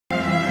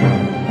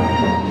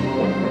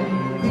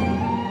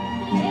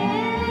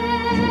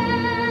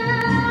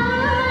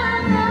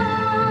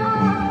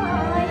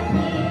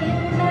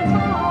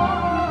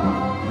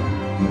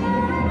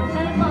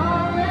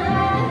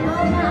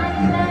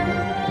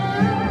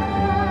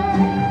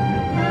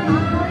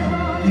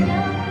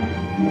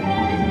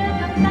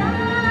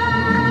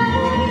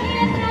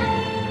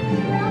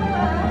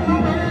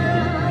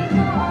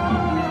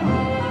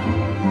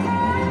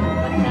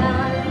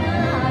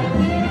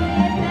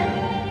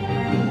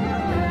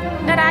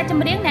រាច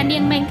ម្រៀងអ្នកនា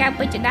ងមេងកៅ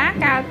ពេជ្រដា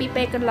កាលពី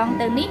ពេលកន្លង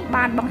ទៅនេះ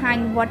បានបង្ហាញ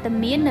វត្ត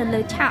មាននៅ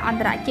លើឆាកអន្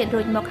តរជាតិ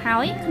រួចមកហើ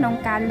យក្នុង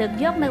ការលើក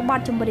យកនៅបទ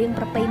ចម្រៀង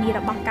ប្រពៃណីរ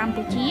បស់កម្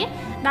ពុជា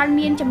ដែល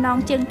មានចំណង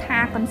ជើងថា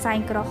កន្សែង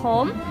ក្រហ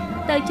ម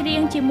ទៅច្រៀ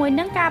ងជាមួយ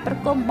នឹងការប្រ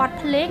គំបទ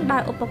ភ្លេងដោ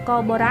យឧបករ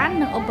ណ៍បុរាណ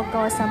និងឧបក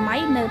រណ៍សម័យ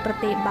នៅប្រ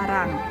ទេសបា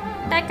រាំង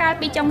តែកាល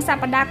ពីចុងស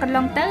ប្តាហ៍កន្ល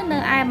ងទៅនៅ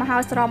ឯមហោ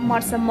ស្រពមា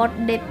ត់សមុទ្រ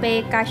ដេពេ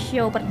កាស្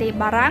យូប្រទេស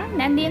បារាំង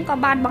អ្នកនាងក៏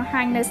បានបង្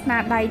ហាញនៅស្នា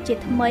ដៃជា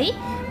ថ្មី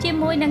ជា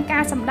មួយនឹងកា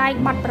រសម្ដែង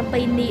បទប្រពៃ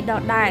ណីដ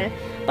ដែល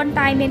ប៉ុន្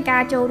តែមានកា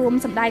រចូលរួម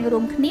សម្ដែងរួ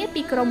មគ្នា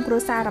ពីក្រុមគ្រួ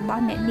សាររប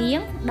ស់អ្នកនាង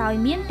ដោយ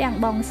មានទាំង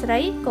បងស្រី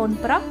កូន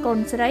ប្រុសកូន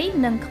ស្រី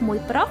និងក្មួយ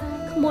ប្រុស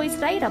ក្មួយ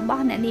ស្រីរប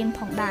ស់អ្នកនាងផ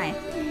ងដែរ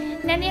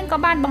អ្នកនាងក៏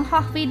បានបង្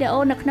ហោះវីដេអូ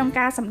នៅក្នុង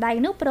ការសម្ដែង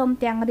នោះព្រម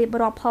ទាំងរៀប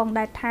រាប់ផង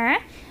ដែរថា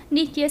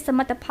នេះជាស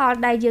មិទ្ធផល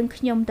ដែលយើង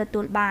ខ្ញុំទ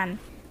ទួលបាន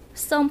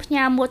សូមផ្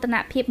ញើមោទន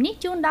ភាពនេះ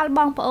ជូនដល់ប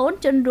ងប្អូន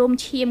ជនរួម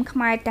ឈាមខ្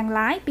មែរទាំង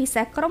ឡាយពិ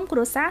សេសក្រុមគ្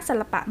រួសារសិ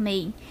ល្បៈមេ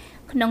ង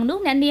ក្នុងនោះ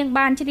អ្នកនាង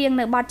បានច្រៀង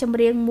នៅបទចម្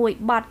រៀងមួយ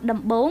បទដំ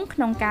បូងក្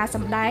នុងការស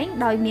ម្ដែង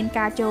ដោយមាន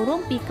ការចូលរួ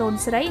មពីកូន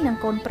ស្រីនិង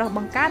កូនប្រុសប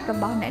ង្កើតរ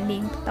បស់អ្នកនា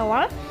ងផ្ទា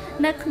ល់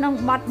នៅក្នុង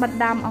បទបណ្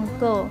ដាំអង្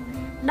គរ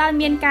ដោយ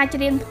មានការច្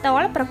រៀងផ្ទា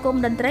ល់ប្រគំ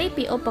តន្ត្រី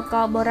ពីឧបក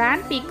រណ៍បុរាណ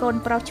ពីកូន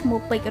ប្រុសឈ្មោះ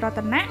ពេជ្ររត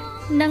នៈ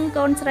និង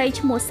កូនស្រី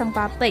ឈ្មោះសង្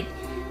វាពេជ្រ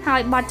ហើ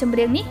យបទចម្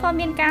រៀងនេះក៏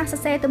មានការសរ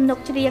សេរទំនុក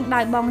ច្រៀង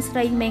ដោយបងស្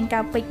រីមេងកៅ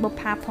ពេជ្របុប្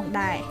ផាផង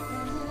ដែរ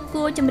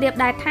គួរជម្រាប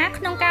ដែរថា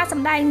ក្នុងការស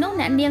ម្ដែងនោះ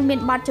អ្នកនាងមាន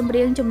បទចម្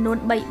រៀងចំនួន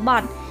3ប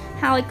ទ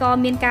ហើយក៏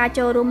មានការ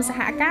ចូលរួមសហ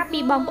ការពី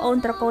បងប្អូន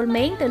ត្រកូល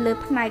មេងទៅលើ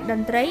ផ្នែកត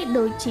ន្ត្រី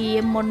ដូចជា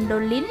មុនដូ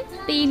លីន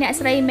ពីអ្នក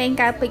ស្រីមេង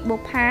កៅពេជ្របុ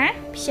ប្ផា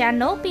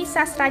Piano ពី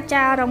សាស្ត្រា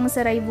ចារ្យរង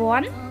សេរីវ័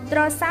នទ្រ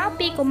សោ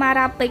ពីកុមា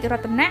រាពេជ្ររ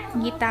តនៈ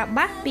ហ្គីតា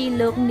បាសពី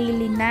លោកនី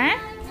លីណា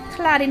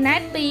ក្លារីណេត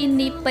ពី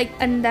នីពេជ្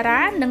រឥន្ទ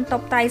រានិងតុ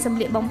បតែងសម្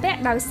លៀកបំពាក់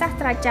ដោយសាស្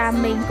ត្រាចារ្យ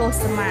មេងកុ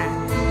ស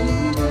មា